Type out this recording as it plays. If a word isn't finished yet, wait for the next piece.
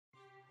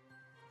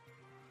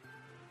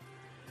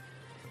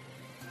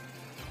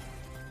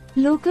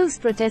Locals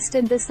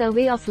protested the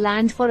survey of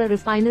land for a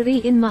refinery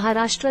in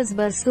Maharashtra's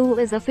Barsu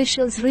as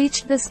officials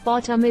reached the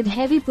spot amid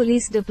heavy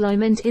police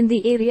deployment in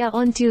the area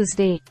on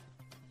Tuesday.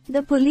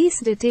 The police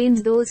detained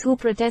those who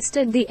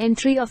protested the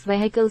entry of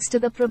vehicles to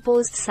the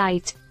proposed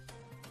site.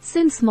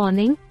 Since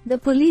morning, the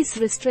police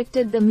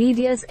restricted the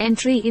media's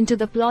entry into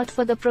the plot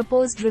for the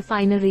proposed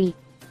refinery.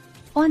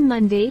 On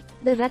Monday,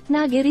 the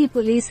Ratnagiri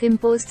police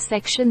imposed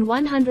Section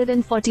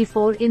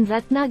 144 in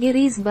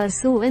Ratnagiri's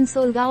Barsu and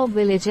Solgaon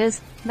villages,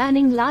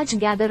 banning large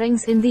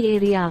gatherings in the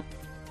area.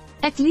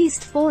 At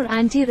least 4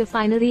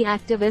 anti-refinery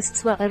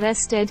activists were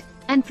arrested,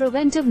 and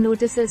preventive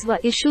notices were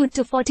issued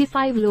to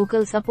 45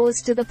 locals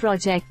opposed to the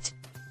project.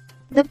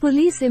 The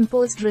police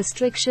imposed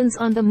restrictions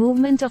on the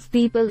movement of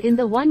people in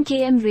the 1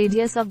 km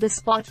radius of the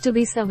spot to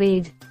be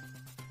surveyed.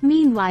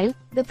 Meanwhile,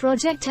 the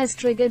project has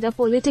triggered a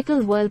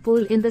political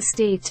whirlpool in the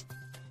state.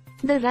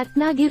 The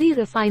Ratnagiri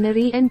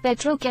Refinery and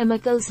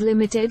Petrochemicals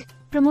Limited,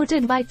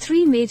 promoted by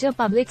 3 major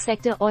public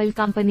sector oil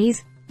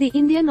companies, the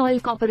Indian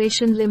Oil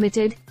Corporation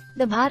Limited,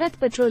 the Bharat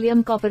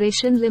Petroleum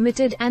Corporation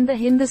Limited and the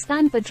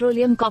Hindustan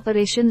Petroleum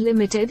Corporation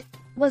Limited,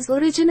 was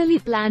originally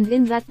planned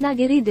in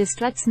Ratnagiri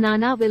district's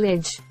Nana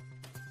village.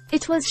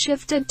 It was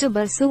shifted to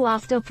Barsu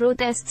after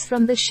protests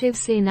from the Shiv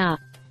Sena.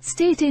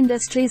 State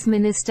Industries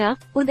Minister,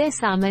 Uday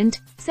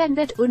Samant, said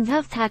that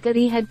Uddhav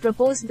Thackeray had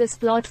proposed this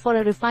plot for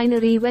a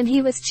refinery when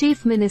he was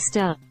Chief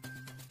Minister.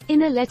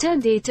 In a letter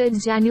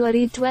dated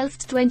January 12,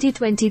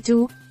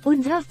 2022,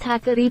 Uddhav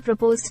Thackeray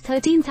proposed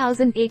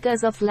 13,000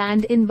 acres of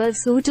land in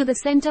Barsu to the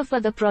center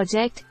for the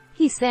project,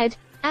 he said,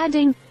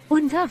 adding,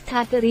 Uddhav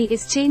Thackeray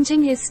is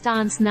changing his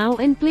stance now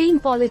and playing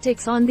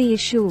politics on the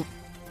issue.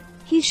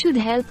 He should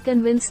help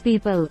convince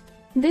people.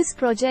 This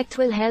project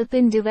will help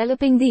in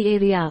developing the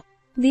area.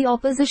 The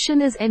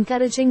opposition is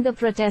encouraging the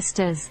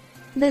protesters.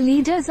 The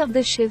leaders of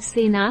the Shiv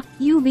Sena,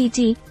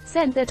 UBT,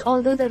 said that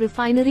although the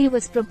refinery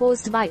was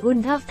proposed by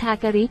Uddhav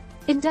Thackeray,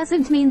 it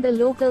doesn't mean the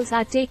locals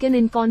are taken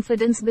in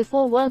confidence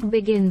before work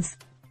begins.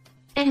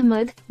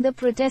 Ahmed, the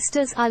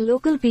protesters are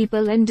local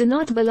people and do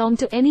not belong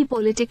to any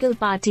political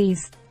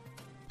parties.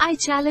 I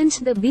challenge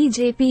the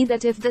BJP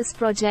that if this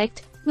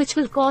project, which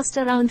will cost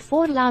around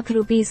 4 lakh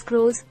rupees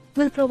crores,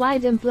 will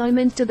provide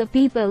employment to the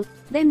people,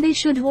 then they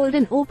should hold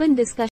an open discussion